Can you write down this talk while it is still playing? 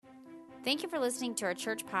Thank you for listening to our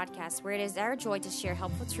church podcast, where it is our joy to share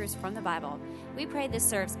helpful truths from the Bible. We pray this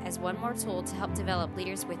serves as one more tool to help develop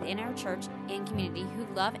leaders within our church and community who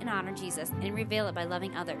love and honor Jesus and reveal it by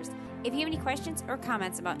loving others. If you have any questions or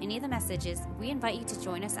comments about any of the messages, we invite you to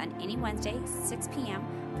join us on any Wednesday, 6 p.m.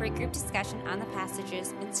 for a group discussion on the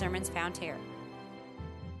passages and sermons found here.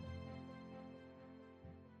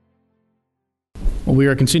 Well, we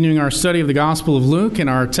are continuing our study of the Gospel of Luke, and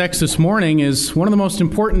our text this morning is one of the most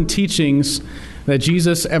important teachings that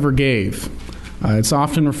Jesus ever gave. It's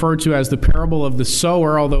often referred to as the parable of the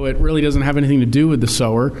sower, although it really doesn't have anything to do with the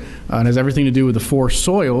sower. It has everything to do with the four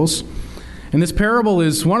soils. And this parable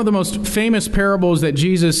is one of the most famous parables that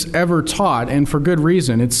Jesus ever taught, and for good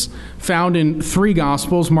reason. It's found in three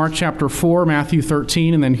Gospels, Mark chapter 4, Matthew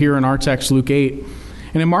 13, and then here in our text, Luke 8.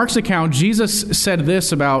 And in Mark's account, Jesus said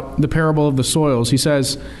this about the parable of the soils. He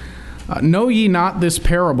says, "Know ye not this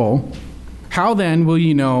parable? How then will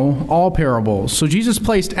ye know all parables?" So Jesus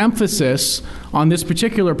placed emphasis on this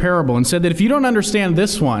particular parable and said that if you don't understand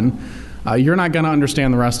this one, you're not going to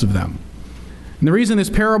understand the rest of them. And the reason this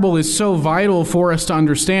parable is so vital for us to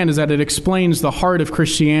understand is that it explains the heart of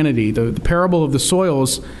Christianity. The parable of the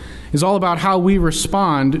soils is all about how we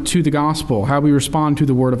respond to the gospel, how we respond to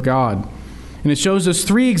the Word of God. And it shows us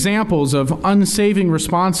three examples of unsaving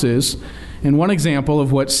responses and one example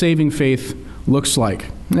of what saving faith looks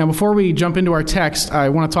like. Now, before we jump into our text, I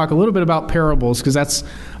want to talk a little bit about parables, because that's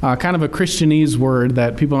kind of a Christianese word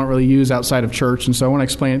that people don't really use outside of church, and so I want to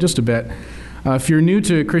explain it just a bit. If you're new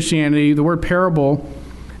to Christianity, the word parable,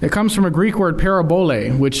 it comes from a Greek word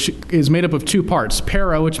parabole, which is made up of two parts.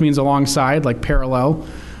 Para, which means alongside, like parallel,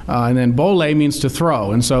 and then bole means to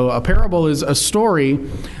throw. And so a parable is a story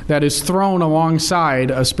that is thrown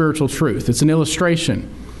alongside a spiritual truth. It's an illustration.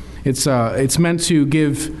 It's meant to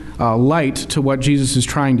give light to what Jesus is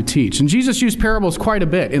trying to teach. And Jesus used parables quite a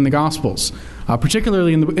bit in the Gospels,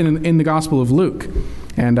 particularly in the Gospel of Luke.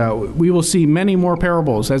 And we will see many more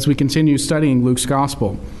parables as we continue studying Luke's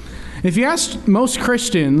Gospel. If you ask most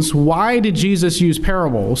Christians, why did Jesus use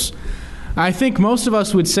parables? I think most of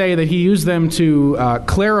us would say that he used them to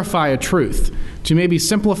clarify a truth, to maybe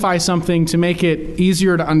simplify something, to make it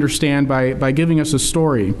easier to understand by giving us a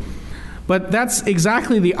story. But that's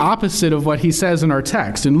exactly the opposite of what he says in our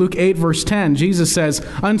text. In Luke 8, verse 10, Jesus says,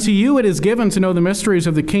 "Unto you it is given to know the mysteries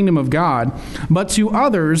of the kingdom of God, but to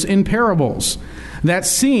others in parables, that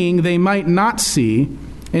seeing they might not see,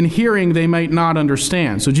 and hearing they might not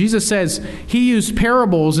understand." So Jesus says he used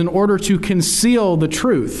parables in order to conceal the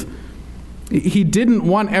truth. He didn't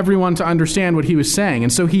want everyone to understand what he was saying.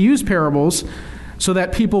 And so he used parables so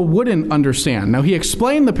that people wouldn't understand. Now, he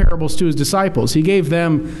explained the parables to his disciples. He gave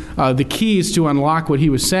them the keys to unlock what he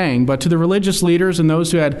was saying. But to the religious leaders and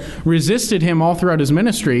those who had resisted him all throughout his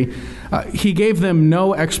ministry, he gave them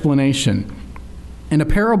no explanation. And a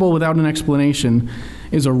parable without an explanation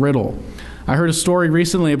is a riddle. I heard a story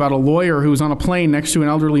recently about a lawyer who was on a plane next to an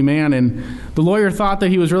elderly man, and the lawyer thought that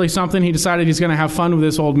he was really something. He decided he's going to have fun with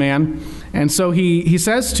this old man. And so he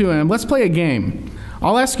says to him, "Let's play a game.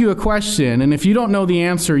 I'll ask you a question, and if you don't know the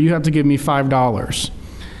answer, you have to give me $5.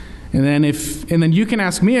 And then you can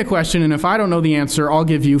ask me a question, and if I don't know the answer, I'll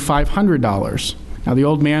give you $500. Now, the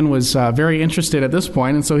old man was very interested at this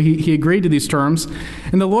point, and so he agreed to these terms.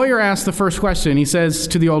 And the lawyer asked the first question. He says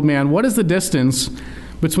to the old man, "What is the distance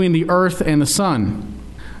between the earth and the sun?"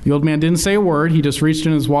 The old man didn't say a word. He just reached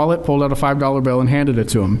in his wallet, pulled out a $5 bill, and handed it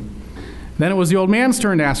to him. Then it was the old man's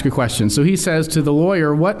turn to ask a question. So he says to the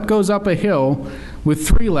lawyer, "What goes up a hill with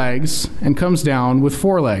 3 legs and comes down with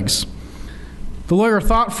 4 legs?" The lawyer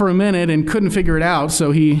thought for a minute and couldn't figure it out,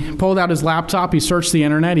 so he pulled out his laptop, he searched the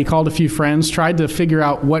internet, he called a few friends, tried to figure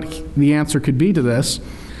out what the answer could be to this.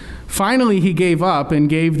 Finally, he gave up and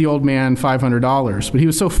gave the old man $500. But he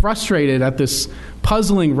was so frustrated at this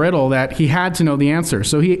puzzling riddle that he had to know the answer.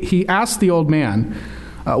 So he asked the old man,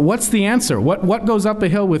 "What's the answer? What goes up a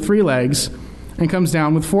hill with 3 legs and comes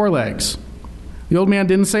down with 4 legs?" The old man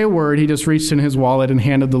didn't say a word. He just reached in his wallet and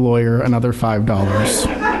handed the lawyer another $5.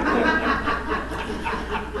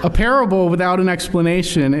 A parable without an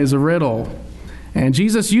explanation is a riddle. And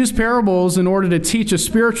Jesus used parables in order to teach a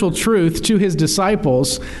spiritual truth to his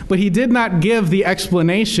disciples, but he did not give the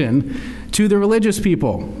explanation to the religious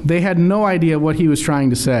people. They had no idea what he was trying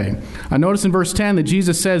to say. Notice in verse 10 that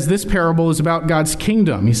Jesus says this parable is about God's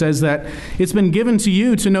kingdom. He says that it's been given to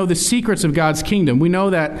you to know the secrets of God's kingdom. We know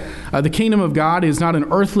that the kingdom of God is not an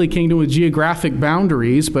earthly kingdom with geographic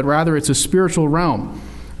boundaries, but rather it's a spiritual realm.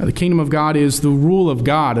 The kingdom of God is the rule of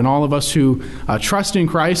God, and all of us who trust in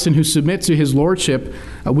Christ and who submit to his lordship,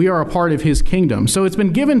 we are a part of his kingdom. So it's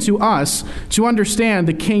been given to us to understand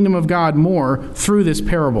the kingdom of God more through this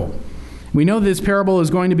parable. We know this parable is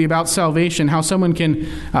going to be about salvation, how someone can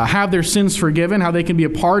have their sins forgiven, how they can be a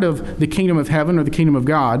part of the kingdom of heaven or the kingdom of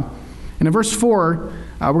God. And in verse 4,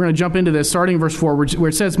 we're going to jump into this, starting in verse 4, where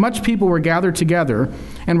it says, "Much people were gathered together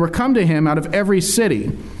and were come to him out of every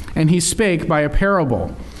city, and he spake by a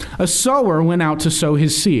parable. A sower went out to sow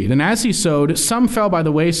his seed, and as he sowed, some fell by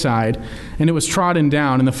the wayside, and it was trodden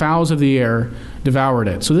down, and the fowls of the air devoured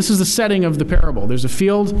it." So this is the setting of the parable. There's a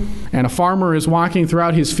field, and a farmer is walking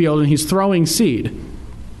throughout his field, and he's throwing seed.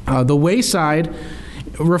 The wayside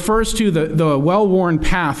refers to the well-worn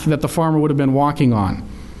path that the farmer would have been walking on.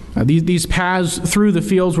 These paths through the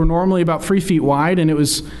fields were normally about 3 feet wide, and it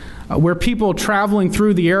was where people traveling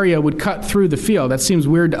through the area would cut through the field. That seems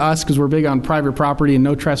weird to us because we're big on private property and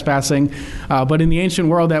no trespassing. But in the ancient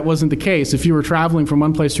world, that wasn't the case. If you were traveling from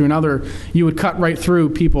one place to another, you would cut right through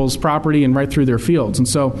people's property and right through their fields. And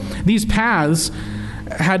so these paths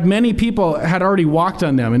many people had already walked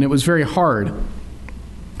on them, and it was very hard.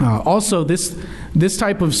 Also, this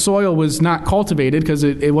type of soil was not cultivated because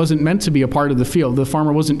it wasn't meant to be a part of the field. The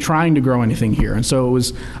farmer wasn't trying to grow anything here. And so it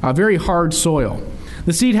was a very hard soil.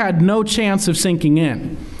 The seed had no chance of sinking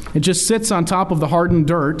in. It just sits on top of the hardened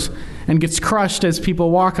dirt and gets crushed as people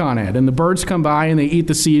walk on it. And the birds come by and they eat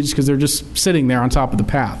the seeds because they're just sitting there on top of the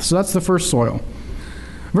path. So that's the first soil.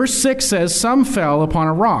 Verse 6 says, "Some fell upon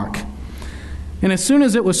a rock. And as soon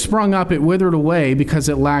as it was sprung up, it withered away because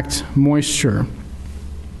it lacked moisture.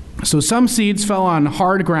 So some seeds fell on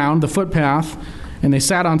hard ground, the footpath, and they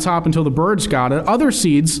sat on top until the birds got it. Other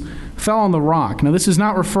seeds fell on the rock." Now, this is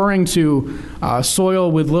not referring to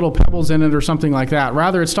soil with little pebbles in it or something like that.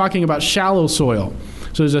 Rather, it's talking about shallow soil.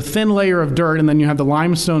 So there's a thin layer of dirt, and then you have the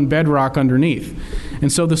limestone bedrock underneath.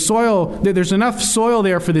 And so the soil, there's enough soil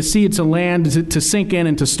there for the seed to land, to sink in,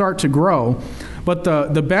 and to start to grow. But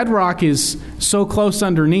the bedrock is so close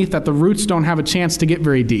underneath that the roots don't have a chance to get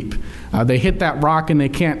very deep. They hit that rock and they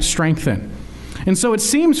can't strengthen. And so it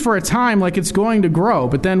seems for a time like it's going to grow,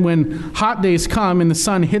 but then when hot days come and the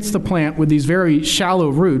sun hits the plant with these very shallow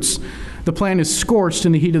roots, the plant is scorched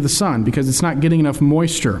in the heat of the sun because it's not getting enough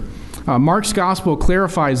moisture. Mark's gospel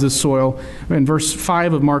clarifies this soil. In verse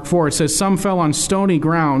 5 of Mark 4, it says, "Some fell on stony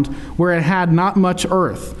ground where it had not much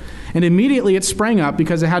earth. And immediately it sprang up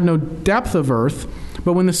because it had no depth of earth.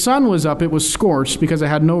 But when the sun was up, it was scorched because it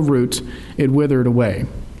had no root. It withered away."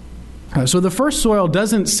 So the first soil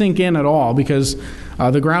doesn't sink in at all because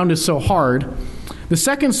the ground is so hard. The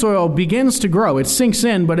second soil begins to grow. It sinks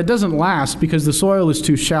in, but it doesn't last because the soil is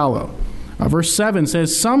too shallow. Verse 7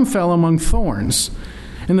 says, "Some fell among thorns,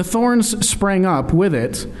 and the thorns sprang up with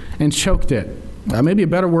it and choked it." Maybe a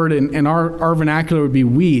better word in our vernacular would be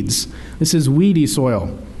weeds. This is weedy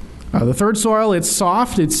soil. The third soil, it's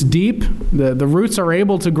soft, it's deep, the roots are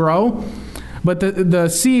able to grow, but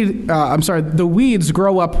the weeds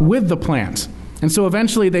grow up with the plant. And so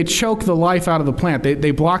eventually they choke the life out of the plant.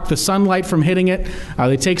 They block the sunlight from hitting it.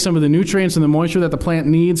 They take some of the nutrients and the moisture that the plant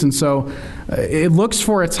needs. And so it looks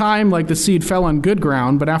for a time like the seed fell on good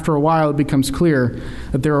ground, but after a while it becomes clear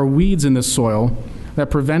that there are weeds in this soil that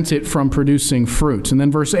prevent it from producing fruit. And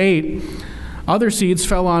then verse 8, "Other seeds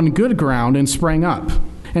fell on good ground and sprang up,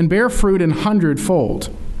 and bare fruit 100-fold.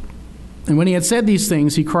 And when he had said these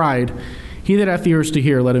things, he cried, He that hath ears to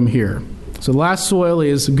hear, let him hear." So the last soil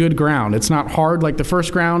is good ground. It's not hard like the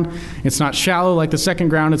first ground. It's not shallow like the second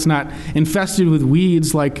ground. It's not infested with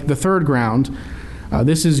weeds like the third ground.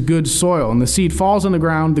 This is good soil. And the seed falls on the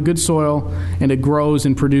ground, the good soil, and it grows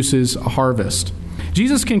and produces a harvest.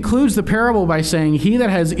 Jesus concludes the parable by saying, "He that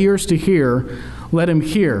has ears to hear, let him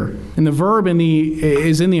hear." And the verb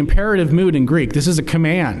is in the imperative mood in Greek. This is a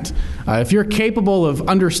command. If you're capable of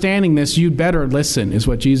understanding this, you'd better listen, is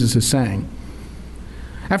what Jesus is saying.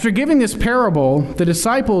 After giving this parable, the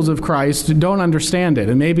disciples of Christ don't understand it.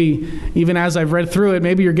 And maybe, even as I've read through it,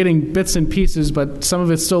 maybe you're getting bits and pieces, but some of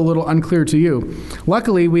it's still a little unclear to you.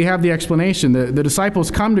 Luckily, we have the explanation. The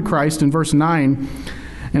disciples come to Christ in verse 9,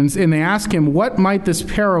 and they ask him, "What might this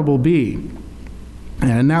parable be?"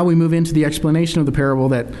 And now we move into the explanation of the parable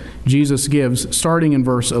that Jesus gives, starting in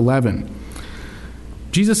verse 11.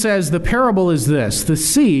 Jesus says, "The parable is this: the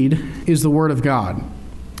seed is the word of God."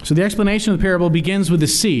 So the explanation of the parable begins with the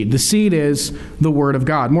seed. The seed is the word of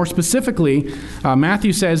God. More specifically,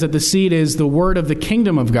 Matthew says that the seed is the word of the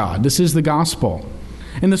kingdom of God. This is the gospel.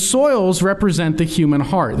 And the soils represent the human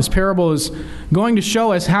heart. This parable is going to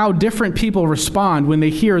show us how different people respond when they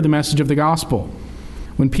hear the message of the gospel.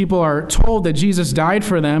 When people are told that Jesus died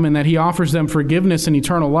for them and that he offers them forgiveness and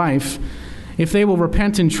eternal life, if they will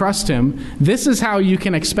repent and trust him, this is how you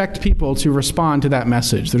can expect people to respond to that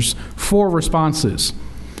message. There's 4 responses.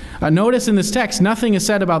 Notice in this text, nothing is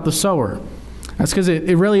said about the sower. That's because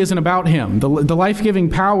it really isn't about him. The life-giving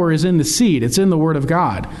power is in the seed. It's in the Word of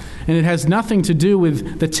God. And it has nothing to do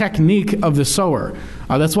with the technique of the sower.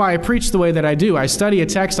 That's why I preach the way that I do. I study a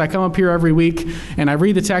text. I come up here every week, and I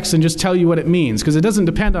read the text and just tell you what it means, because it doesn't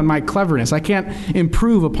depend on my cleverness. I can't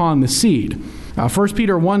improve upon the seed. 1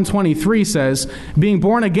 Peter 1:23 says, being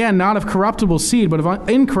born again, not of corruptible seed, but of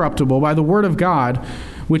incorruptible, by the word of God,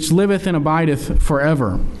 which liveth and abideth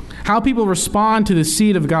forever. How people respond to the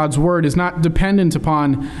seed of God's word is not dependent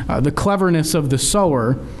upon the cleverness of the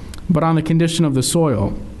sower, but on the condition of the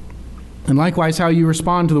soil. And likewise, how you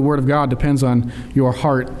respond to the word of God depends on your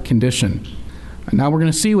heart condition. And now we're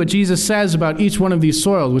going to see what Jesus says about each one of these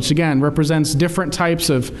soils, which again represents different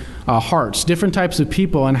types of hearts, different types of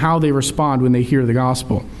people, and how they respond when they hear the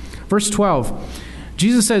gospel. Verse 12,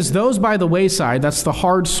 Jesus says, those by the wayside, that's the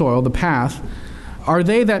hard soil, the path, are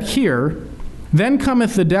they that hear. Then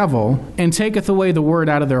cometh the devil, and taketh away the word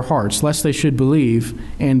out of their hearts, lest they should believe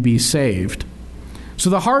and be saved. So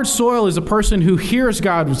the hard soil is a person who hears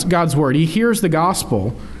God's word. He hears the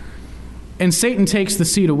gospel, and Satan takes the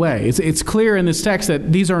seed away. It's clear in this text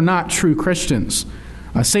that these are not true Christians.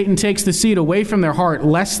 Satan takes the seed away from their heart,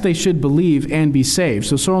 lest they should believe and be saved.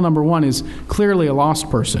 So soil number one is clearly a lost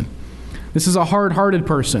person. This is a hard-hearted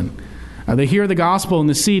person. They hear the gospel, and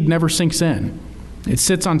the seed never sinks in. It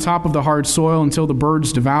sits on top of the hard soil until the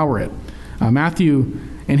birds devour it. Matthew,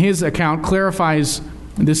 in his account, clarifies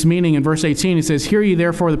this meaning in verse 18. He says, hear ye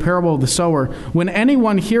therefore the parable of the sower. When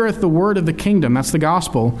anyone heareth the word of the kingdom, that's the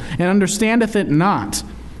gospel, and understandeth it not,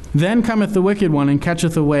 then cometh the wicked one and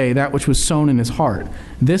catcheth away that which was sown in his heart.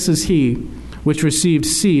 This is he which received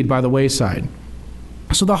seed by the wayside.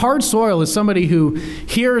 So the hard soil is somebody who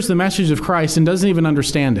hears the message of Christ and doesn't even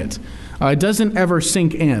understand it. It doesn't ever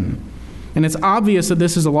sink in. And it's obvious that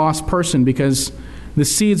this is a lost person because the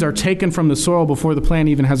seeds are taken from the soil before the plant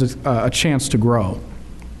even has a chance to grow.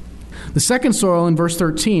 The second soil in verse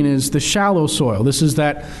 13 is the shallow soil. This is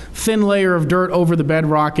that thin layer of dirt over the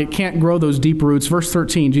bedrock. It can't grow those deep roots. Verse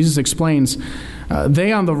 13, Jesus explains,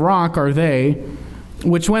 they on the rock are they,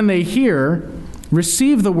 which when they hear,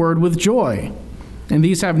 receive the word with joy. And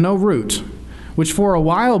these have no root, which for a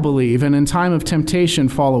while believe, and in time of temptation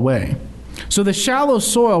fall away. So the shallow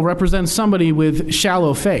soil represents somebody with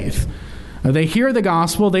shallow faith. They hear the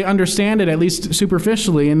gospel, they understand it at least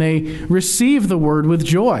superficially, and they receive the word with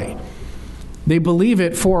joy. They believe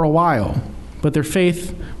it for a while, but their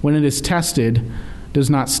faith, when it is tested, does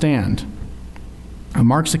not stand.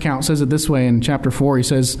 Mark's account says it this way in chapter 4. He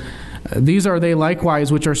says, these are they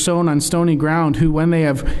likewise which are sown on stony ground, who when they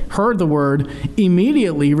have heard the word,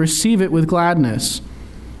 immediately receive it with gladness,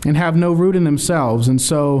 and have no root in themselves, and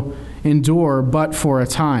so endure but for a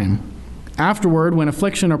time. Afterward, when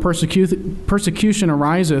affliction or persecution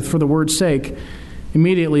ariseth for the word's sake,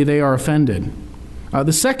 immediately they are offended.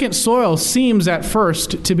 The second soil seems at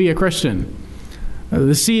first to be a Christian.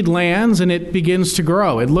 The seed lands and it begins to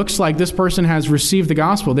grow. It looks like this person has received the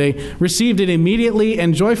gospel. They received it immediately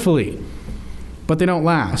and joyfully, but they don't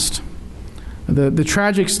last. The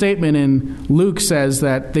tragic statement in Luke says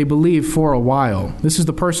that they believe for a while. This is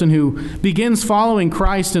the person who begins following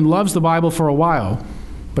Christ and loves the Bible for a while,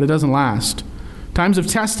 but it doesn't last. Times of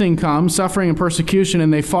testing come, suffering and persecution,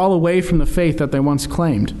 and they fall away from the faith that they once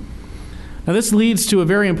claimed. Now this leads to a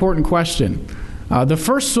very important question. The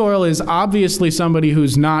first soil is obviously somebody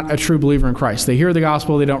who's not a true believer in Christ. They hear the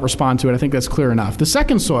gospel, they don't respond to it. I think that's clear enough. The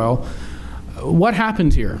second soil, what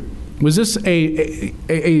happened here? Was this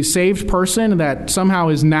a saved person that somehow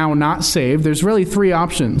is now not saved? There's really three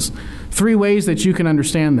options, three ways that you can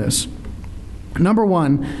understand this. Number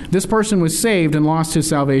one, this person was saved and lost his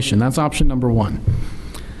salvation. That's option number one.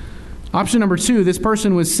 Option number two, this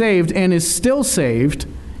person was saved and is still saved,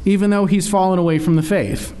 even though he's fallen away from the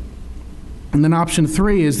faith. And then option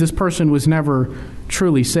three is this person was never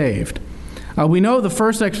truly saved. We know the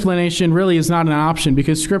first explanation really is not an option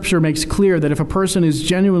because Scripture makes clear that if a person is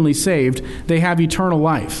genuinely saved, they have eternal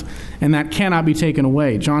life, and that cannot be taken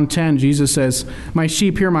away. John 10, Jesus says, my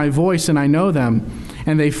sheep hear my voice, and I know them,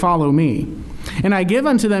 and they follow me. And I give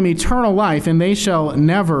unto them eternal life, and they shall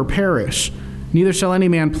never perish. Neither shall any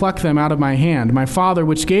man pluck them out of my hand. My Father,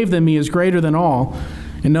 which gave them me, is greater than all,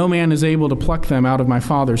 and no man is able to pluck them out of my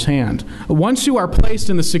Father's hand. Once you are placed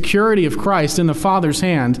in the security of Christ in the Father's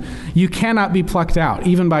hand, you cannot be plucked out,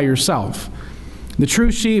 even by yourself. The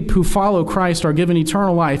true sheep who follow Christ are given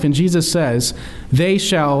eternal life, and Jesus says, they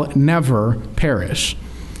shall never perish.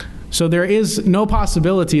 So there is no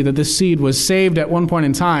possibility that this seed was saved at one point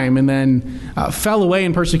in time and then fell away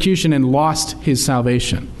in persecution and lost his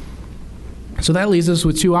salvation. So that leaves us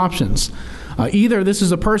with two options. Either this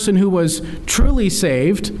is a person who was truly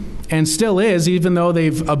saved and still is, even though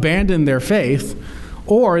they've abandoned their faith,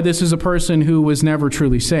 or this is a person who was never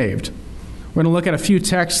truly saved. We're going to look at a few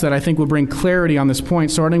texts that I think will bring clarity on this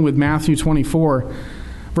point, starting with Matthew 24,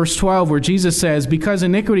 verse 12, where Jesus says, "Because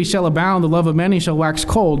iniquity shall abound, the love of many shall wax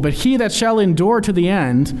cold, but he that shall endure to the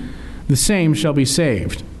end, the same shall be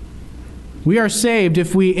saved." We are saved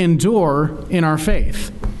if we endure in our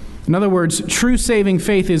faith. In other words, true saving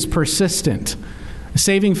faith is persistent.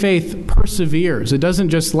 Saving faith perseveres. It doesn't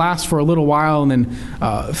just last for a little while and then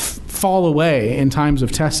fall away in times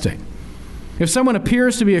of testing. If someone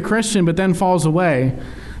appears to be a Christian but then falls away,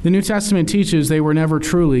 the New Testament teaches they were never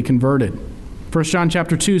truly converted. 1 John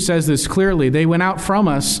chapter 2 says this clearly. "They went out from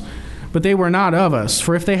us, but they were not of us.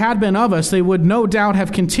 For if they had been of us, they would no doubt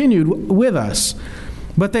have continued with us.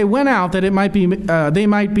 But they went out that they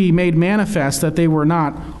might be made manifest that they were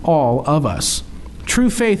not all of us." True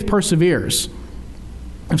faith perseveres.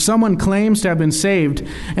 If someone claims to have been saved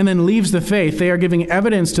and then leaves the faith, they are giving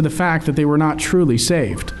evidence to the fact that they were not truly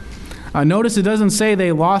saved. Notice it doesn't say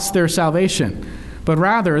they lost their salvation, but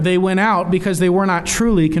rather they went out because they were not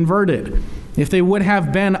truly converted. If they would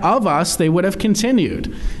have been of us, they would have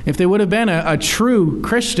continued. If they would have been a true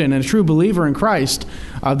Christian and a true believer in Christ,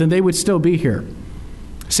 then they would still be here.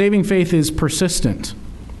 Saving faith is persistent.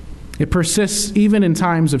 It persists even in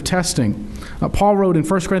times of testing. Paul wrote in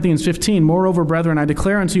 1 Corinthians 15, "Moreover, brethren, I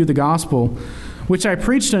declare unto you the gospel, which I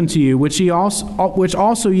preached unto you, which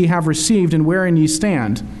also ye have received, and wherein ye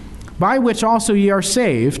stand, by which also ye are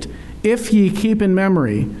saved, if ye keep in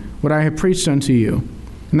memory what I have preached unto you."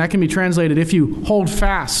 And that can be translated, if you hold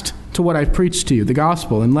fast to what I've preached to you, the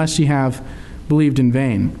gospel, unless ye have believed in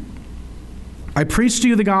vain. I preached to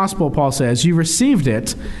you the gospel, Paul says. You received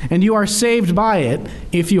it, and you are saved by it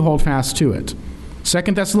if you hold fast to it.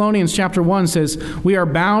 2 Thessalonians chapter 1 says, "We are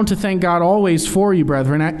bound to thank God always for you,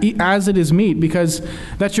 brethren, as it is meet, because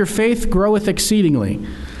that your faith groweth exceedingly,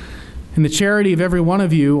 and the charity of every one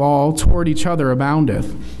of you all toward each other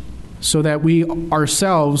aboundeth, so that we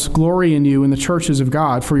ourselves glory in you in the churches of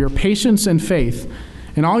God, for your patience and faith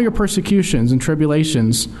in all your persecutions and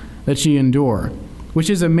tribulations that ye endure, which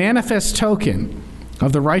is a manifest token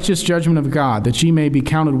of the righteous judgment of God, that ye may be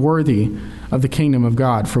counted worthy of the kingdom of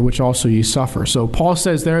God, for which also ye suffer." So Paul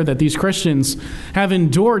says there that these Christians have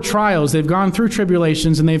endured trials, they've gone through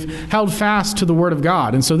tribulations, and they've held fast to the word of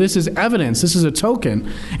God. And so this is evidence, this is a token,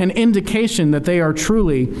 an indication that they are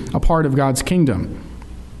truly a part of God's kingdom.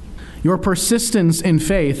 Your persistence in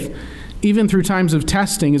faith, even through times of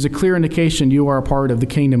testing, is a clear indication you are a part of the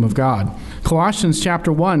kingdom of God. Colossians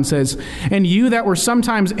chapter 1 says, "And you that were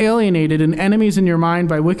sometimes alienated and enemies in your mind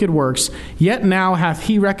by wicked works, yet now hath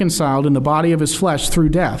he reconciled in the body of his flesh through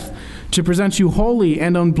death, to present you holy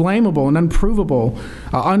and unblameable and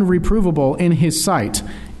unreprovable in his sight,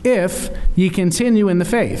 if ye continue in the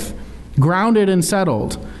faith, grounded and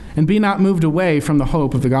settled, and be not moved away from the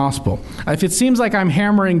hope of the gospel." If it seems like I'm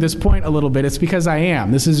hammering this point a little bit, it's because I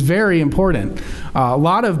am. This is very important. A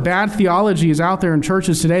lot of bad theology is out there in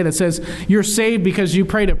churches today that says you're saved because you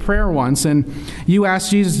prayed a prayer once and you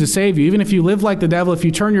asked Jesus to save you. Even if you live like the devil, if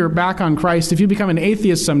you turn your back on Christ, if you become an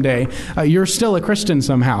atheist someday, you're still a Christian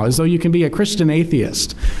somehow, as though you can be a Christian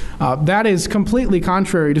atheist. That is completely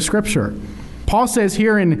contrary to Scripture. Paul says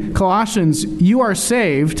here in Colossians, you are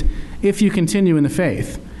saved if you continue in the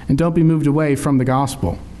faith, and don't be moved away from the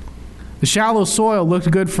gospel. The shallow soil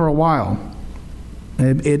looked good for a while.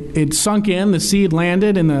 It sunk in, the seed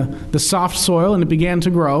landed in the soft soil, and it began to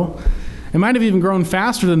grow. It might have even grown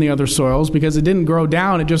faster than the other soils because it didn't grow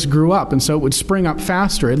down, it just grew up, and so it would spring up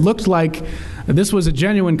faster. It looked like this was a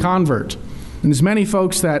genuine convert. And there's many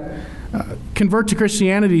folks that convert to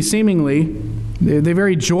Christianity seemingly, they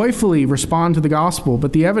very joyfully respond to the gospel,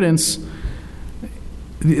 but the evidence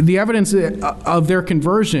of their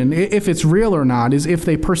conversion, if it's real or not, is if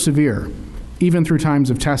they persevere, even through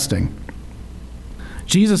times of testing.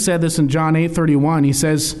 Jesus said this in John 8:31. He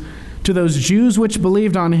says, "To those Jews which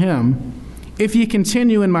believed on him, if ye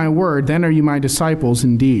continue in my word, then are you my disciples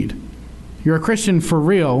indeed." You're a Christian for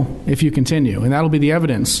real if you continue, and that'll be the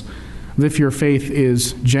evidence of if your faith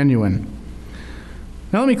is genuine.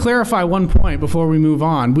 Now let me clarify one point before we move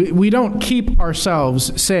on. We don't keep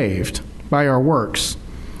ourselves saved by our works.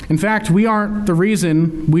 In fact, we aren't the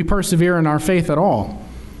reason we persevere in our faith at all.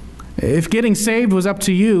 If getting saved was up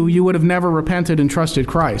to you, you would have never repented and trusted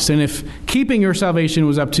Christ. And if keeping your salvation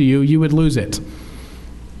was up to you, you would lose it.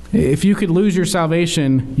 If you could lose your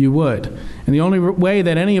salvation, you would. And the only way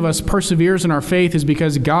that any of us perseveres in our faith is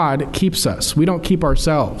because God keeps us. We don't keep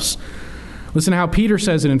ourselves. Listen to how Peter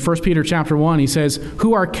says it in 1 Peter chapter 1. He says,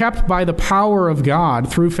 "Who are kept by the power of God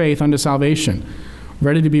through faith unto salvation,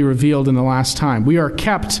 ready to be revealed in the last time." We are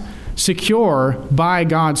kept secure by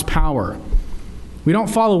God's power. We don't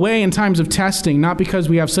fall away in times of testing, not because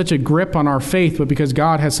we have such a grip on our faith, but because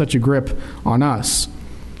God has such a grip on us.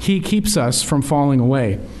 He keeps us from falling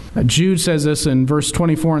away. Jude says this in verse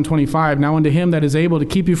 24 and 25, "Now unto him that is able to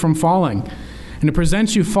keep you from falling, and to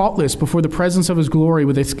present you faultless before the presence of his glory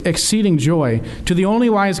with exceeding joy, to the only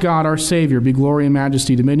wise God, our Savior, be glory and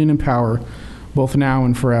majesty, dominion and power, both now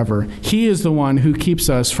and forever." He is the one who keeps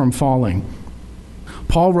us from falling.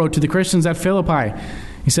 Paul wrote to the Christians at Philippi,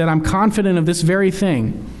 he said, "I'm confident of this very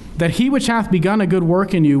thing, that he which hath begun a good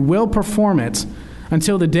work in you will perform it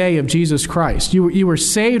until the day of Jesus Christ." You were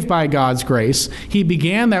saved by God's grace. He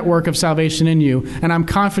began that work of salvation in you, and I'm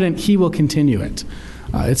confident he will continue it.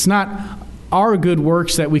 It's not our good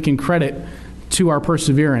works that we can credit to our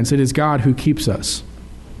perseverance. It is God who keeps us.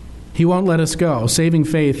 He won't let us go. Saving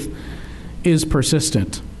faith is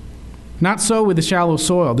persistent. Not so with the shallow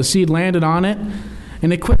soil. The seed landed on it,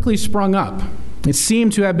 and it quickly sprung up. It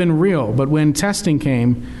seemed to have been real, but when testing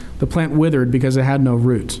came, the plant withered because it had no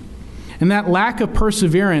root. And that lack of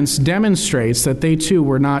perseverance demonstrates that they too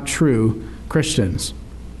were not true Christians.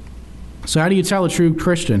 So how do you tell a true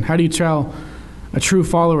Christian? How do you tell a true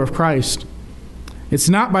follower of Christ? It's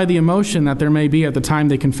not by the emotion that there may be at the time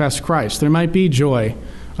they confess Christ. There might be joy.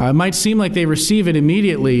 It might seem like they receive it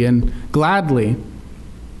immediately and gladly.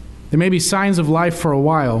 There may be signs of life for a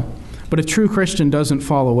while, but a true Christian doesn't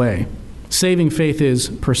fall away. Saving faith is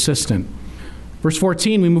persistent. Verse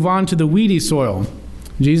 14, we move on to the weedy soil.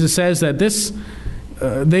 Jesus says that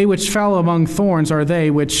they which fell among thorns are they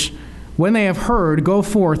which, when they have heard, go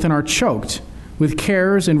forth and are choked with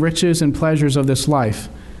cares and riches and pleasures of this life,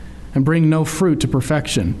 and bring no fruit to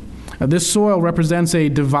perfection. This soil represents a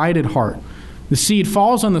divided heart. The seed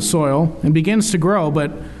falls on the soil and begins to grow,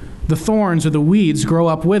 but the thorns or the weeds grow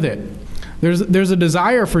up with it. There's a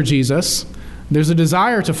desire for Jesus. There's a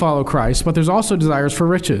desire to follow Christ, but there's also desires for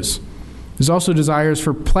riches. There's also desires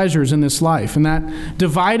for pleasures in this life, and that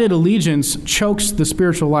divided allegiance chokes the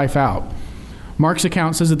spiritual life out. Mark's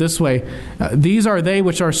account says it this way, "These are they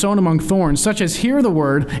which are sown among thorns, such as hear the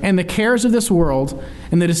word, and the cares of this world,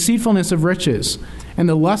 and the deceitfulness of riches, and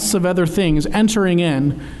the lusts of other things entering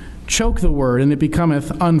in, choke the word, and it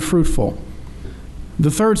becometh unfruitful." The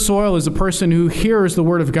third soil is a person who hears the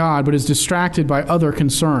word of God, but is distracted by other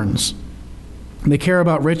concerns. They care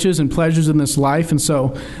about riches and pleasures in this life, and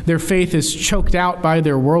so their faith is choked out by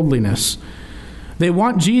their worldliness. They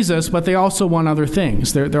want Jesus, but they also want other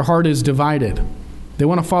things. Their heart is divided. They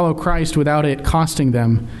want to follow Christ without it costing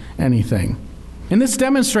them anything. And this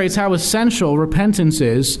demonstrates how essential repentance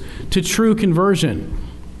is to true conversion.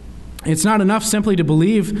 It's not enough simply to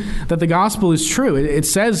believe that the gospel is true. It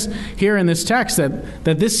says here in this text that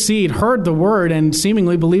this seed heard the word and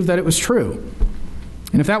seemingly believed that it was true.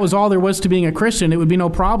 And if that was all there was to being a Christian, it would be no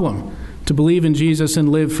problem to believe in Jesus and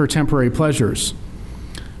live for temporary pleasures.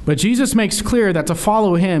 But Jesus makes clear that to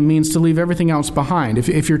follow him means to leave everything else behind.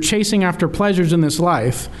 If you're chasing after pleasures in this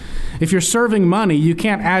life, if you're serving money, you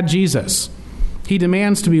can't add Jesus. He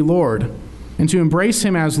demands to be Lord. And to embrace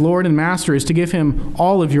him as Lord and Master is to give him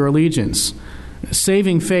all of your allegiance.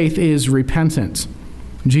 Saving faith is repentant.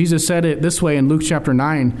 Jesus said it this way in Luke chapter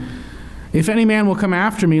 9, "If any man will come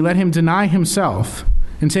after me, let him deny himself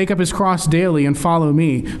and take up his cross daily and follow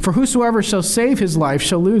me. For whosoever shall save his life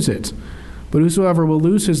shall lose it. But whosoever will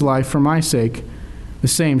lose his life for my sake, the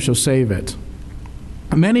same shall save it."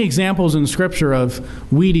 Many examples in Scripture of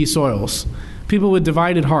weedy soils, people with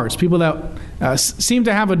divided hearts, people that seem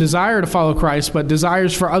to have a desire to follow Christ, but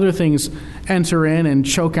desires for other things enter in and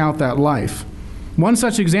choke out that life. One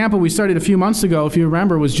such example we studied a few months ago, if you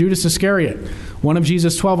remember, was Judas Iscariot, one of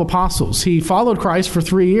Jesus' 12 apostles. He followed Christ for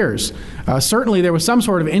 3 years. Certainly there was some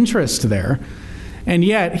sort of interest there, and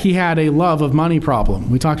yet he had a love of money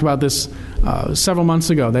problem. We talked about this several months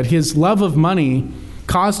ago, that his love of money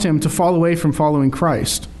caused him to fall away from following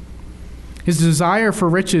Christ. His desire for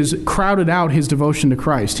riches crowded out his devotion to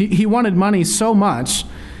Christ. He wanted money so much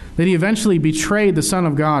that he eventually betrayed the Son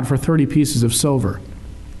of God for 30 pieces of silver.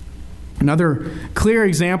 Another clear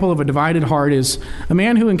example of a divided heart is a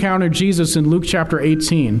man who encountered Jesus in Luke chapter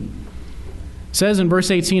 18. It says in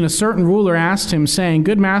verse 18, "A certain ruler asked him, saying,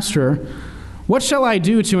 Good master, what shall I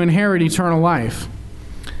do to inherit eternal life?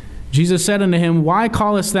 Jesus said unto him, Why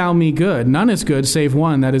callest thou me good? None is good save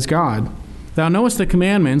one, that is God. Thou knowest the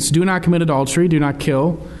commandments, do not commit adultery, do not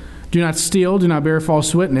kill, do not steal, do not bear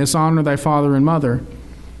false witness, honor thy father and mother.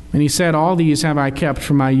 And he said, All these have I kept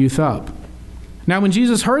from my youth up. Now when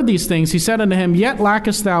Jesus heard these things, he said unto him, Yet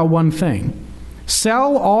lackest thou one thing.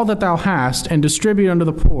 Sell all that thou hast, and distribute unto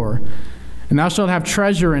the poor, and thou shalt have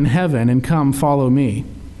treasure in heaven, and come follow me.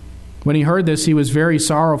 When he heard this, he was very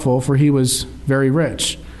sorrowful, for he was very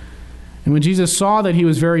rich. And when Jesus saw that he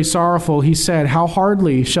was very sorrowful, he said, "How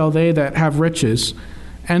hardly shall they that have riches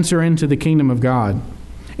enter into the kingdom of God?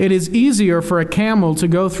 It is easier for a camel to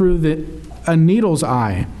go through a needle's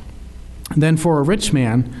eye than for a rich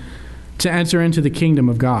man to enter into the kingdom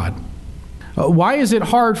of God." Why is it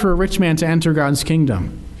hard for a rich man to enter God's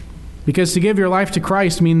kingdom? Because to give your life to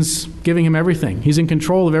Christ means giving him everything. He's in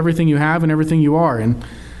control of everything you have and everything you are. And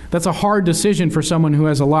that's a hard decision for someone who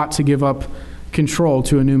has a lot to give up control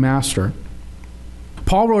to a new master.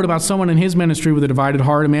 Paul wrote about someone in his ministry with a divided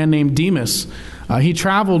heart, a man named Demas. He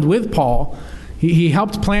traveled with Paul. He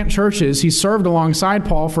helped plant churches. He served alongside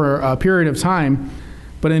Paul for a period of time.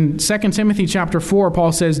 But in 2 Timothy chapter 4,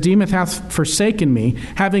 Paul says, "Demas hath forsaken me,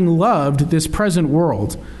 having loved this present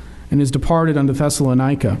world, and is departed unto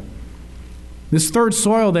Thessalonica." This third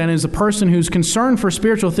soil, then, is a person whose concern for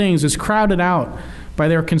spiritual things is crowded out by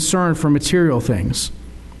their concern for material things.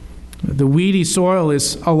 The weedy soil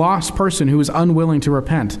is a lost person who is unwilling to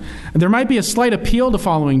repent. There might be a slight appeal to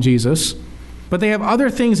following Jesus, but they have other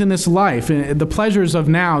things in this life, the pleasures of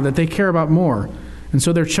now, that they care about more. And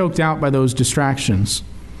so they're choked out by those distractions.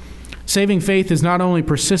 Saving faith is not only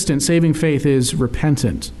persistent, saving faith is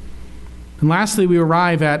repentant. And lastly, we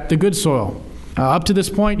arrive at the good soil. Up to this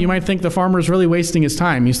point, you might think the farmer is really wasting his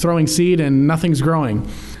time. He's throwing seed and nothing's growing.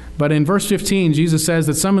 But in verse 15, Jesus says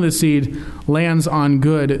that some of the seed lands on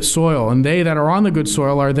good soil. And they that are on the good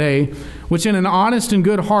soil are they which in an honest and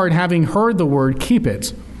good heart, having heard the word, keep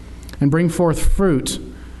it, and bring forth fruit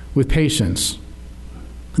with patience.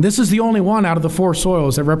 This is the only one out of the four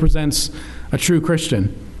soils that represents a true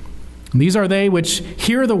Christian. These are they which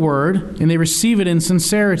hear the word, and they receive it in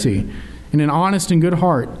sincerity, in an honest and good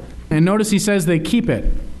heart. And notice he says they keep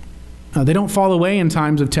it. They don't fall away in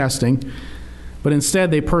times of testing, but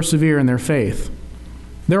instead they persevere in their faith.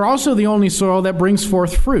 They're also the only soil that brings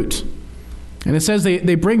forth fruit. And it says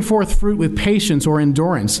they bring forth fruit with patience or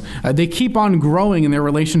endurance. They keep on growing in their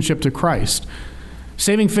relationship to Christ.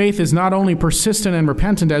 Saving faith is not only persistent and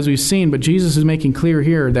repentant, as we've seen, but Jesus is making clear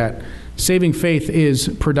here that saving faith is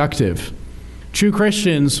productive. True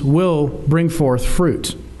Christians will bring forth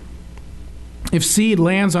fruit. If seed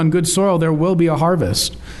lands on good soil, there will be a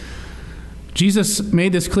harvest. Jesus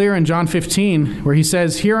made this clear in John 15, where he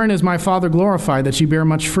says, "Herein is my Father glorified, that ye bear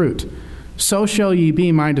much fruit. So shall ye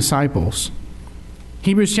be my disciples."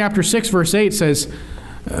 Hebrews chapter 6, verse 8 says,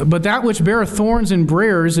 "But that which beareth thorns and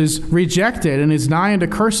briers is rejected, and is nigh unto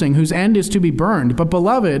cursing, whose end is to be burned. But,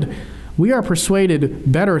 beloved, we are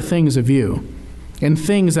persuaded better things of you, and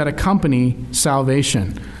things that accompany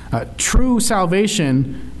salvation." True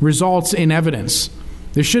salvation results in evidence.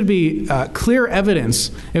 There should be clear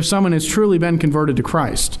evidence if someone has truly been converted to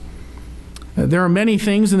Christ. There are many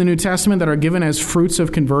things in the New Testament that are given as fruits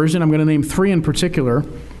of conversion. I'm going to name three in particular.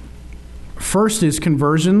 First is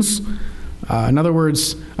conversions. In other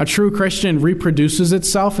words, a true Christian reproduces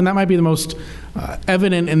itself, and that might be the most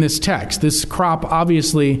evident in this text. This crop,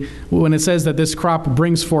 obviously, when it says that this crop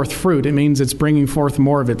brings forth fruit, it means it's bringing forth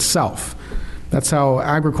more of itself. That's how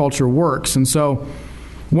agriculture works. And so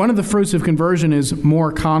one of the fruits of conversion is more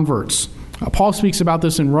converts. Paul speaks about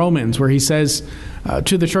this in Romans, where he says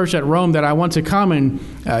to the church at Rome that I want to come and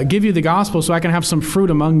give you the gospel so I can have some fruit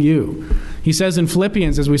among you. He says in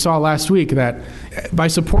Philippians, as we saw last week, that by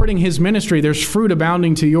supporting his ministry, there's fruit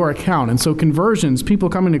abounding to your account. And so conversions, people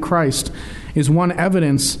coming to Christ, is one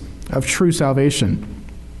evidence of true salvation.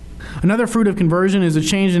 Another fruit of conversion is a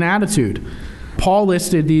change in attitude. Paul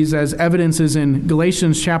listed these as evidences in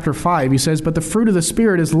Galatians chapter 5. He says, "But the fruit of the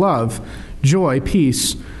Spirit is love, joy,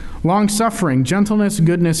 peace, long-suffering, gentleness,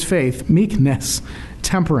 goodness, faith, meekness,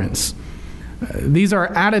 temperance." These are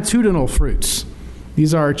attitudinal fruits.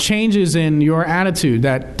 These are changes in your attitude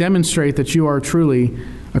that demonstrate that you are truly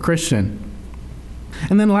a Christian.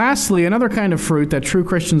 And then lastly, another kind of fruit that true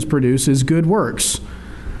Christians produce is good works.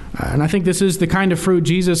 And I think this is the kind of fruit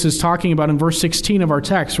Jesus is talking about in verse 16 of our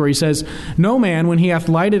text, where he says, "No man, when he hath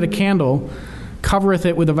lighted a candle, covereth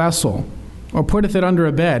it with a vessel, or putteth it under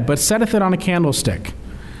a bed, but setteth it on a candlestick,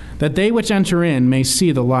 that they which enter in may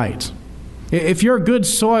see the light." If you're good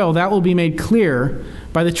soil, that will be made clear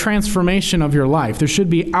by the transformation of your life. There should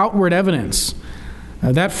be outward evidence.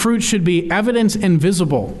 That fruit should be evident and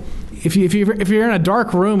visible. If you're in a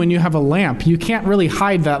dark room and you have a lamp, you can't really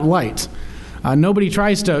hide that light. Nobody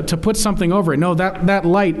tries to put something over it. No, that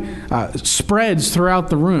light spreads throughout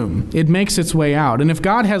the room. It makes its way out. And if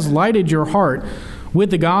God has lighted your heart with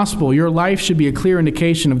the gospel, your life should be a clear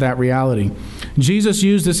indication of that reality. Jesus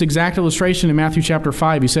used this exact illustration in Matthew chapter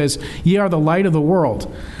 5. He says, "Ye are the light of the world.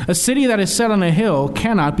 A city that is set on a hill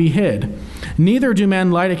cannot be hid. Neither do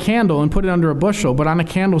men light a candle and put it under a bushel, but on a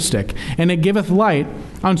candlestick, and it giveth light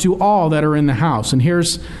unto all that are in the house." And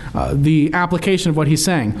here's the application of what he's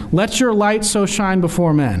saying. "Let your light so shine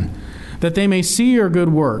before men, that they may see your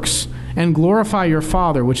good works and glorify your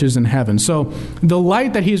Father which is in heaven." So the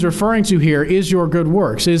light that he's referring to here is your good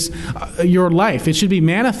works, is your life. It should be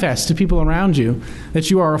manifest to people around you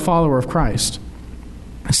that you are a follower of Christ.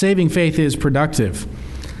 Saving faith is productive.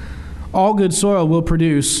 All good soil will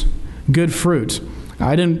produce good fruit.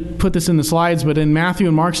 I didn't put this in the slides, but in Matthew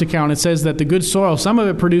and Mark's account, it says that the good soil, some of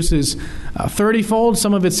it produces 30-fold,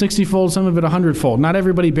 some of it 60-fold, some of it 100-fold. Not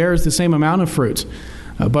everybody bears the same amount of fruit,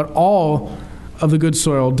 but all of the good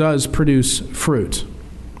soil does produce fruit.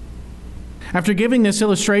 After giving this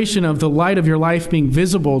illustration of the light of your life being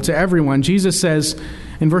visible to everyone, Jesus says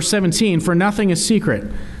in verse 17, "For nothing is secret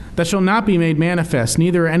that shall not be made manifest,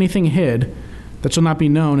 neither anything hid that shall not be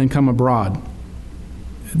known and come abroad."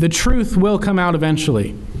 The truth will come out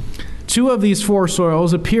eventually. 2 of these 4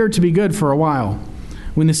 soils appeared to be good for a while.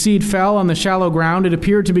 When the seed fell on the shallow ground, it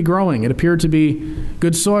appeared to be growing. It appeared to be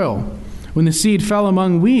good soil. When the seed fell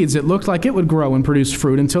among weeds, it looked like it would grow and produce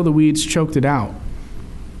fruit until the weeds choked it out.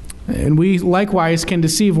 And we likewise can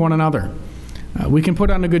deceive one another. We can put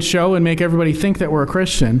on a good show and make everybody think that we're a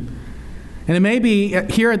Christian. And it may be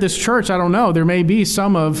here at this church, I don't know, there may be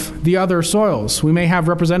some of the other soils. We may have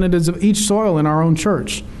representatives of each soil in our own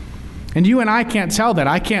church. And you and I can't tell that.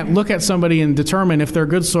 I can't look at somebody and determine if they're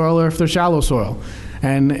good soil or if they're shallow soil.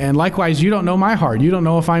 And likewise, you don't know my heart. You don't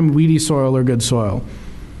know if I'm weedy soil or good soil.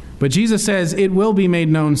 But Jesus says it will be made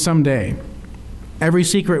known someday. Every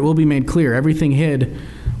secret will be made clear. Everything hid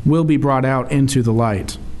will be brought out into the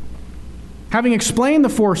light. Having explained the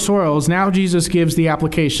 4 soils, now Jesus gives the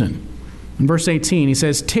application. In verse 18, he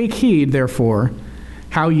says, "Take heed, therefore,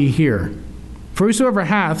 how ye hear. For whosoever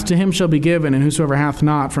hath, to him shall be given, and whosoever hath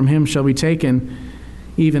not, from him shall be taken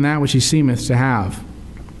even that which he seemeth to have."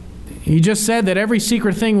 He just said that every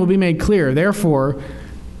secret thing will be made clear. Therefore,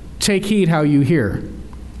 take heed how you hear.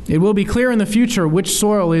 It will be clear in the future which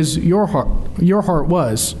soil is your heart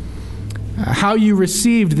was, how you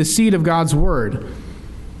received the seed of God's word.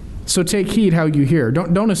 So take heed how you hear.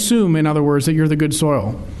 Don't assume, in other words, that you're the good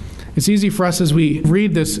soil. It's easy for us as we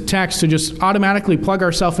read this text to just automatically plug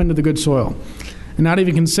ourselves into the good soil and not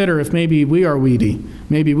even consider if maybe we are weedy,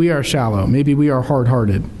 maybe we are shallow, maybe we are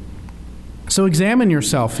hard-hearted. So examine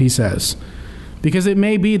yourself, he says, because it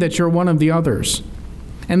may be that you're one of the others.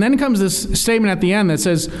 And then comes this statement at the end that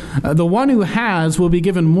says, the one who has will be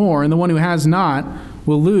given more, and the one who has not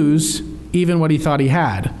will lose even what he thought he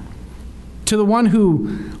had. To the one who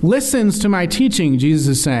listens to my teaching, Jesus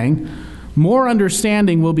is saying, more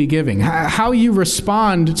understanding will be given. How you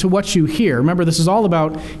respond to what you hear. Remember, this is all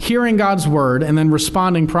about hearing God's word and then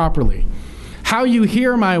responding properly. How you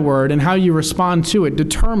hear my word and how you respond to it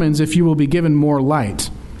determines if you will be given more light.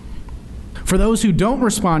 For those who don't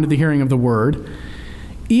respond to the hearing of the word,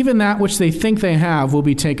 even that which they think they have will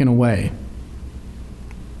be taken away.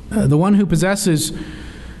 The one who possesses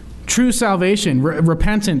true salvation,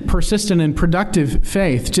 repentant, persistent, and productive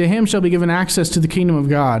faith, to him shall be given access to the kingdom of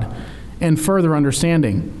God and further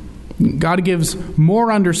understanding. God gives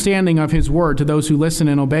more understanding of his word to those who listen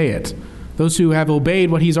and obey it. Those who have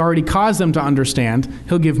obeyed what he's already caused them to understand,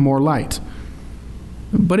 he'll give more light.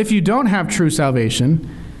 But if you don't have true salvation,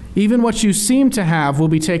 even what you seem to have will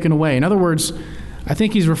be taken away. In other words, I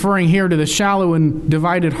think he's referring here to the shallow and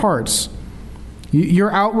divided hearts.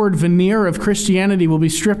 Your outward veneer of Christianity will be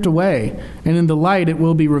stripped away, and in the light it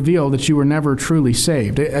will be revealed that you were never truly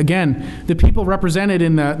saved. Again, the people represented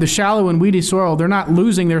in the shallow and weedy soil, they're not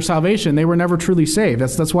losing their salvation. They were never truly saved.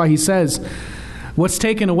 That's why he says, what's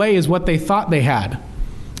taken away is what they thought they had.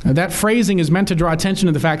 That phrasing is meant to draw attention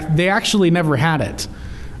to the fact they actually never had it.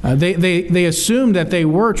 They assumed that they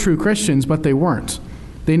were true Christians, but they weren't.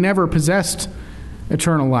 They never possessed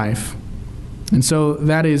eternal life. And so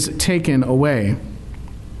that is taken away.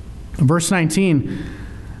 Verse 19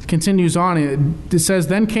 continues on. It says,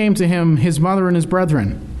 Then came to him his mother and his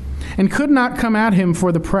brethren, and could not come at him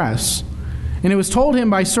for the press. And it was told him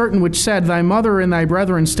by certain which said, Thy mother and thy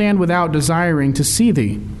brethren stand without, desiring to see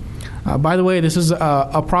thee. By the way, this is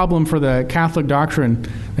a problem for the Catholic doctrine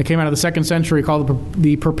that came out of the 2nd century called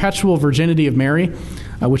the perpetual virginity of Mary,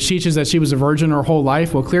 which teaches that she was a virgin her whole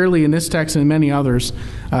life. Well, clearly in this text and many others,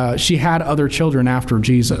 she had other children after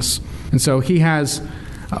Jesus. And so he has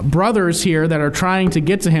brothers here that are trying to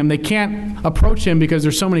get to him. They can't approach him because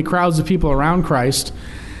there's so many crowds of people around Christ.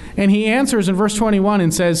 And he answers in verse 21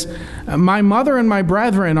 and says, "My mother and my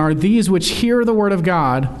brethren are these which hear the word of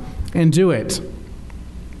God and do it."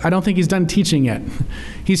 I don't think he's done teaching yet.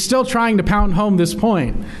 He's still trying to pound home this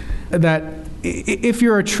point that if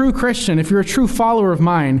you're a true Christian, if you're a true follower of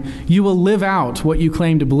mine, you will live out what you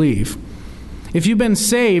claim to believe. If you've been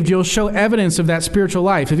saved, you'll show evidence of that spiritual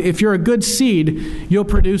life. If you're a good seed, you'll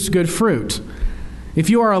produce good fruit. If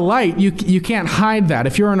you are a light, you can't hide that.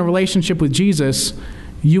 If you're in a relationship with Jesus,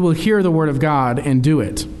 you will hear the word of God and do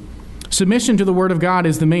it. Submission to the word of God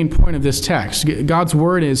is the main point of this text. God's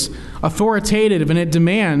word is authoritative, and it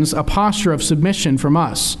demands a posture of submission from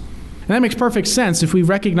us. And that makes perfect sense if we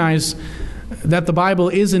recognize that the Bible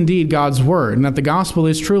is indeed God's word, and that the gospel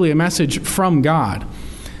is truly a message from God.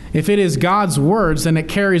 If it is God's words, then it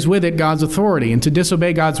carries with it God's authority, and to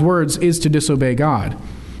disobey God's words is to disobey God.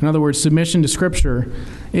 In other words, submission to Scripture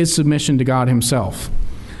is submission to God himself.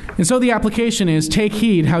 And so the application is, take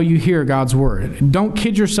heed how you hear God's word. Don't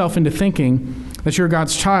kid yourself into thinking that you're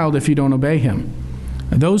God's child if you don't obey him.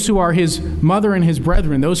 Those who are his mother and his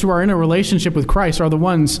brethren, those who are in a relationship with Christ, are the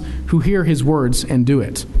ones who hear his words and do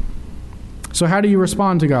it. So how do you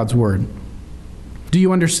respond to God's word? Do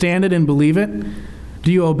you understand it and believe it?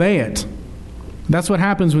 Do you obey it? That's what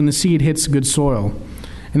happens when the seed hits good soil.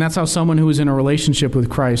 And that's how someone who is in a relationship with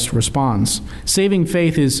Christ responds. Saving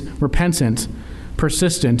faith is repentant,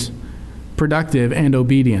 persistent, productive, and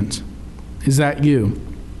obedient. Is that you?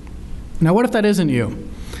 Now, what if that isn't you?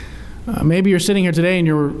 Maybe you're sitting here today and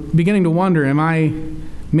you're beginning to wonder, am I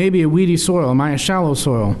maybe a weedy soil? Am I a shallow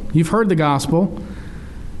soil? You've heard the gospel,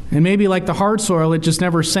 and maybe like the hard soil, it just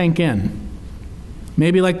never sank in.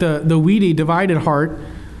 Maybe like the weedy, divided heart,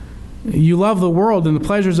 you love the world and the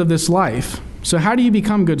pleasures of this life. So how do you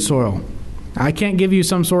become good soil? I can't give you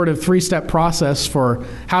some sort of 3-step process for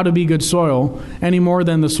how to be good soil any more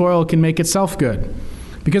than the soil can make itself good.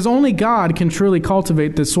 Because only God can truly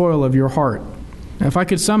cultivate the soil of your heart. If I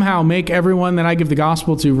could somehow make everyone that I give the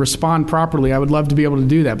gospel to respond properly, I would love to be able to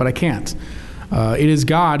do that, but I can't. It is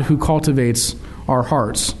God who cultivates our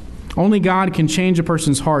hearts. Only God can change a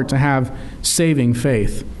person's heart to have saving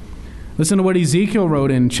faith. Listen to what Ezekiel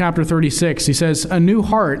wrote in chapter 36. He says, "A new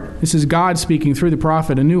heart," this is God speaking through the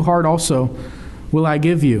prophet, "a new heart also will I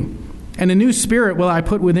give you, and a new spirit will I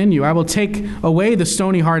put within you. I will take away the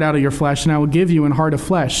stony heart out of your flesh, and I will give you an heart of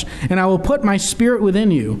flesh. And I will put my spirit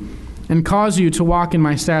within you, and cause you to walk in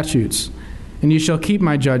my statutes, and you shall keep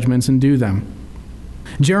my judgments and do them."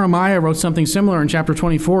 Jeremiah wrote something similar in chapter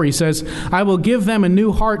 24. He says, "I will give them a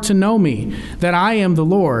new heart to know me, that I am the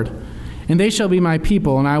Lord. And they shall be my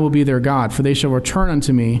people, and I will be their God, for they shall return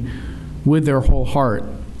unto me with their whole heart."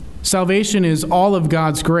 Salvation is all of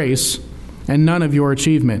God's grace and none of your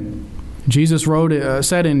achievement. Jesus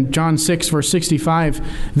said in John 6, verse 65,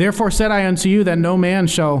 "Therefore said I unto you that no man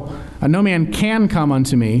can come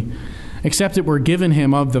unto me, except it were given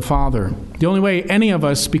him of the Father." The only way any of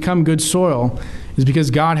us become good soil is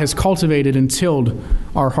because God has cultivated and tilled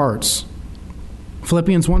our hearts.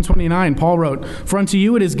 Philippians 1:29, Paul wrote, "For unto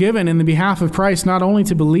you it is given in the behalf of Christ not only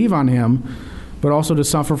to believe on him, but also to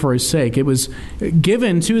suffer for his sake." It was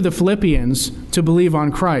given to the Philippians to believe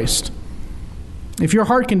on Christ. If your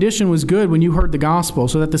heart condition was good when you heard the gospel,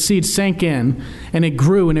 so that the seed sank in and it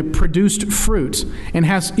grew and it produced fruit and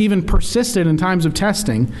has even persisted in times of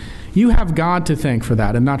testing, you have God to thank for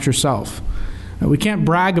that and not yourself. We can't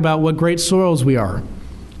brag about what great soils we are,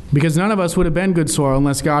 because none of us would have been good soil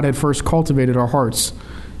unless God had first cultivated our hearts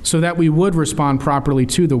so that we would respond properly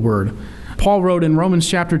to the word. Paul wrote in Romans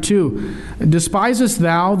chapter 2, "Despisest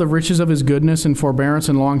thou the riches of his goodness and forbearance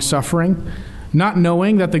and long-suffering, not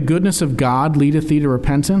knowing that the goodness of God leadeth thee to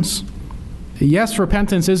repentance?" Yes,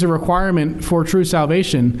 repentance is a requirement for true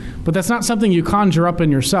salvation, but that's not something you conjure up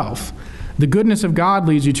in yourself. The goodness of God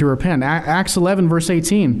leads you to repent. Acts 11, verse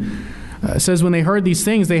 18 says, "When they heard these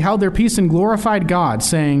things, they held their peace and glorified God,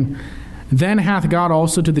 saying, Then hath God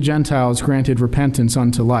also to the Gentiles granted repentance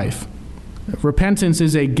unto life." Repentance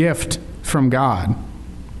is a gift from God.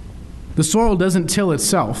 The soil doesn't till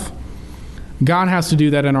itself. God has to do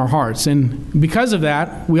that in our hearts. And because of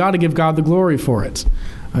that, we ought to give God the glory for it.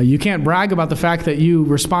 You can't brag about the fact that you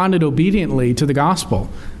responded obediently to the gospel,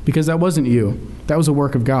 because that wasn't you. That was a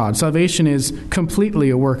work of God. Salvation is completely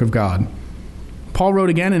a work of God. Paul wrote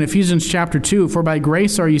again in Ephesians chapter 2, "For by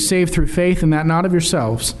grace are ye saved through faith, and that not of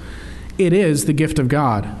yourselves. It is the gift of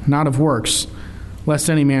God, not of works, lest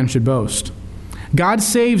any man should boast." God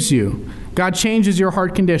saves you. God changes your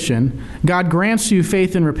heart condition. God grants you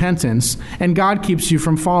faith and repentance, and God keeps you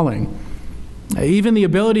from falling. Even the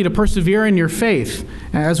ability to persevere in your faith,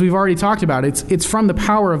 as we've already talked about, it's from the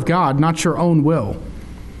power of God, not your own will.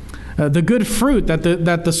 The good fruit that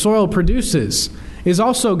the soil produces is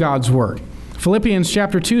also God's word. Philippians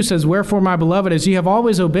chapter 2 says, "Wherefore, my beloved, as ye have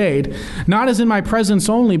always obeyed, not as in my presence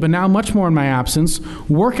only, but now much more in my absence,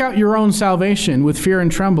 work out your own salvation with fear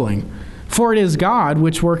and trembling. For it is God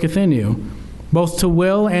which worketh in you, both to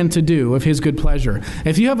will and to do of his good pleasure."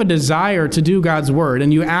 If you have a desire to do God's word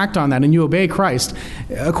and you act on that and you obey Christ,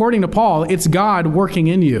 according to Paul, it's God working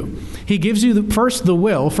in you. He gives you first the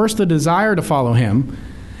will, first the desire to follow him,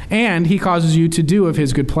 and he causes you to do of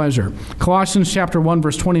his good pleasure. Colossians chapter 1,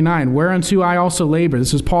 verse 29, "Whereunto I also labor,"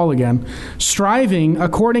 this is Paul again, "striving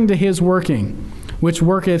according to his working, which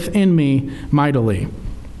worketh in me mightily."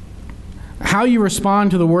 How you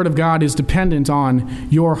respond to the word of God is dependent on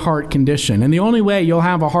your heart condition. And the only way you'll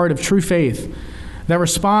have a heart of true faith that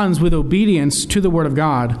responds with obedience to the word of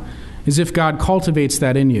God is if God cultivates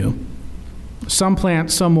that in you. Some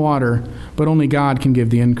plant, some water, but only God can give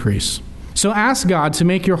the increase. So ask God to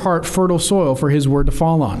make your heart fertile soil for his word to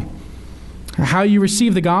fall on. How you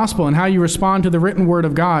receive the gospel and how you respond to the written word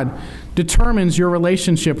of God determines your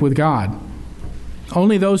relationship with God.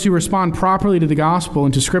 Only those who respond properly to the gospel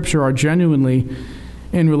and to Scripture are genuinely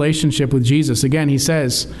in relationship with Jesus. Again, he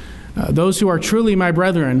says, "Those who are truly my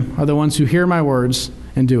brethren are the ones who hear my words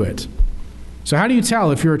and do it." So how do you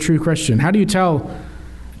tell if you're a true Christian? How do you tell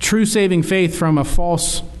true saving faith from a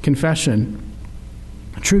false confession?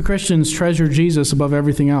 True Christians treasure Jesus above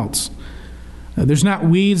everything else. There's not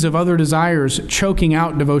weeds of other desires choking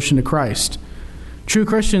out devotion to Christ. True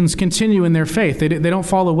Christians continue in their faith. They don't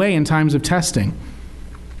fall away in times of testing.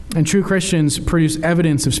 And true Christians produce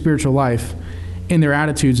evidence of spiritual life in their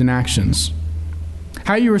attitudes and actions.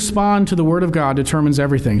 How you respond to the Word of God determines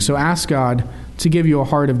everything. So ask God to give you a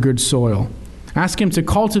heart of good soil. Ask him to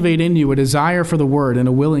cultivate in you a desire for the Word and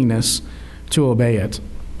a willingness to obey it.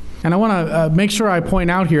 And I want to make sure I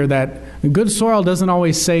point out here that good soil doesn't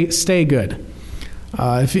always stay good.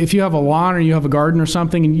 If you have a lawn or you have a garden or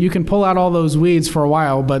something, you can pull out all those weeds for a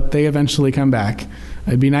while, but they eventually come back.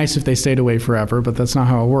 It'd be nice if they stayed away forever, but that's not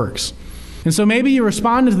how it works. And so maybe you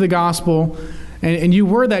responded to the gospel, and you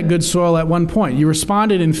were that good soil at one point. You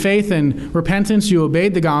responded in faith and repentance. You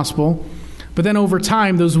obeyed the gospel. But then over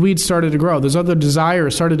time, those weeds started to grow. Those other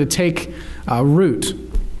desires started to take root.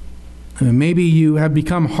 And maybe you have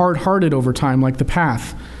become hard-hearted over time, like the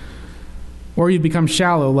path. Or you've become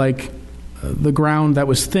shallow, like the ground that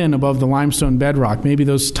was thin above the limestone bedrock. Maybe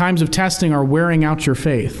those times of testing are wearing out your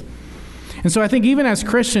faith. And so I think even as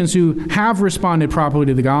Christians who have responded properly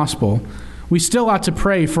to the gospel, we still ought to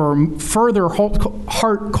pray for further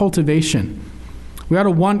heart cultivation. We ought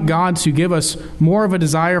to want God to give us more of a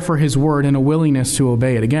desire for his word and a willingness to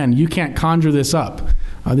obey it. Again, you can't conjure this up.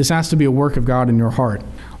 This has to be a work of God in your heart.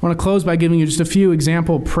 I want to close by giving you just a few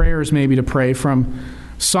example prayers maybe to pray from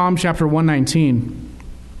Psalm chapter 119.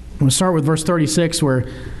 I'm going to start with verse 36 where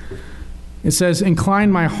it says,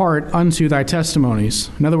 "Incline my heart unto thy testimonies."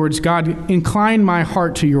 In other words, God, incline my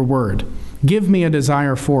heart to your word. Give me a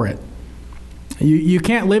desire for it. You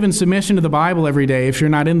can't live in submission to the Bible every day if you're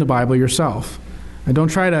not in the Bible yourself. And don't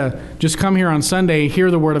try to just come here on Sunday, hear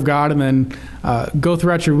the word of God, and then go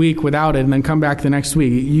throughout your week without it and then come back the next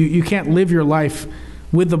week. You can't live your life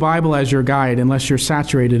with the Bible as your guide unless you're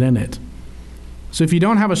saturated in it. So if you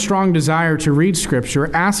don't have a strong desire to read Scripture,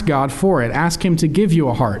 ask God for it. Ask him to give you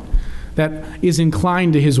a heart that is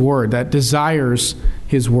inclined to his word, that desires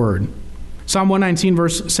his word. Psalm 119,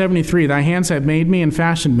 verse 73, "Thy hands have made me and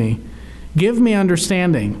fashioned me. Give me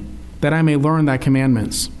understanding, that I may learn thy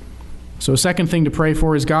commandments." So a second thing to pray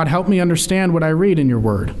for is, God, help me understand what I read in your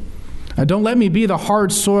word. Don't let me be the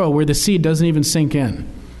hard soil where the seed doesn't even sink in.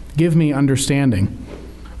 Give me understanding.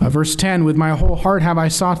 Verse 10, "With my whole heart have I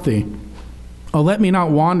sought thee. Oh, let me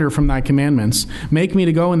not wander from thy commandments. Make me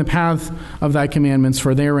to go in the path of thy commandments,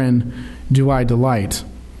 for therein do I delight."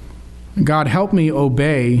 God, help me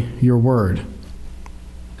obey your word.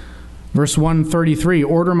 Verse 133,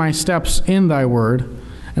 "Order my steps in thy word,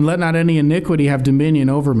 and let not any iniquity have dominion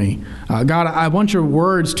over me." God, I want your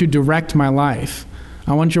words to direct my life.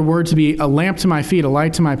 I want your word to be a lamp to my feet, a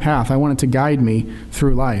light to my path. I want it to guide me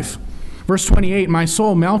through life. Verse 28, "My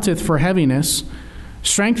soul melteth for heaviness.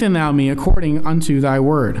 Strengthen thou me according unto thy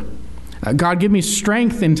word." God, give me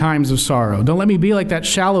strength in times of sorrow. Don't let me be like that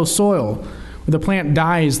shallow soil where the plant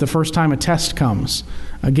dies the first time a test comes.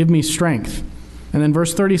 Give me strength. And then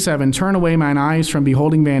verse 37, "Turn away mine eyes from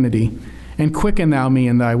beholding vanity, and quicken thou me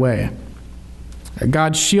in thy way."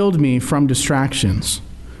 God, shield me from distractions.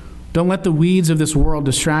 Don't let the weeds of this world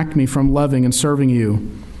distract me from loving and serving you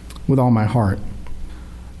with all my heart.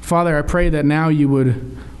 Father, I pray that now you would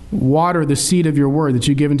water the seed of your word that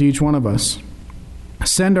you've given to each one of us.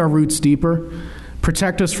 Send our roots deeper.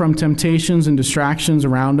 Protect us from temptations and distractions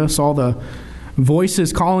around us, all the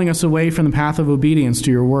voices calling us away from the path of obedience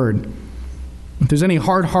to your word. If there's any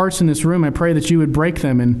hard hearts in this room, I pray that you would break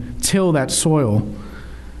them and till that soil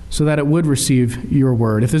so that it would receive your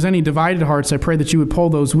word. If there's any divided hearts, I pray that you would pull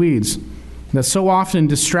those weeds that so often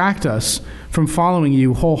distract us from following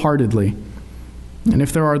you wholeheartedly. And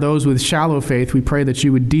if there are those with shallow faith, we pray that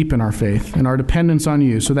you would deepen our faith and our dependence on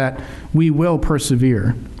you so that we will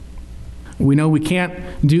persevere. We know we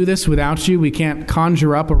can't do this without you. We can't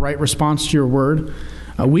conjure up a right response to your word.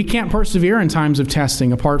 We can't persevere in times of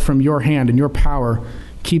testing apart from your hand and your power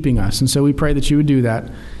keeping us. And so we pray that you would do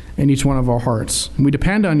that in each one of our hearts. And we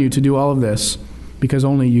depend on you to do all of this because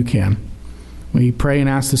only you can. We pray and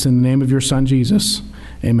ask this in the name of your Son, Jesus.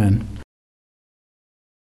 Amen.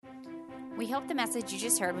 We hope the message you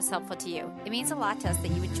just heard was helpful to you. It means a lot to us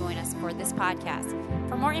that you would join us for this podcast.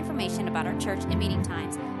 For more information about our church and meeting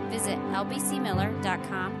times, visit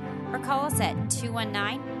lbcmiller.com or call us at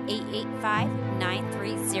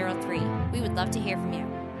 219-885-9303. We would love to hear from you.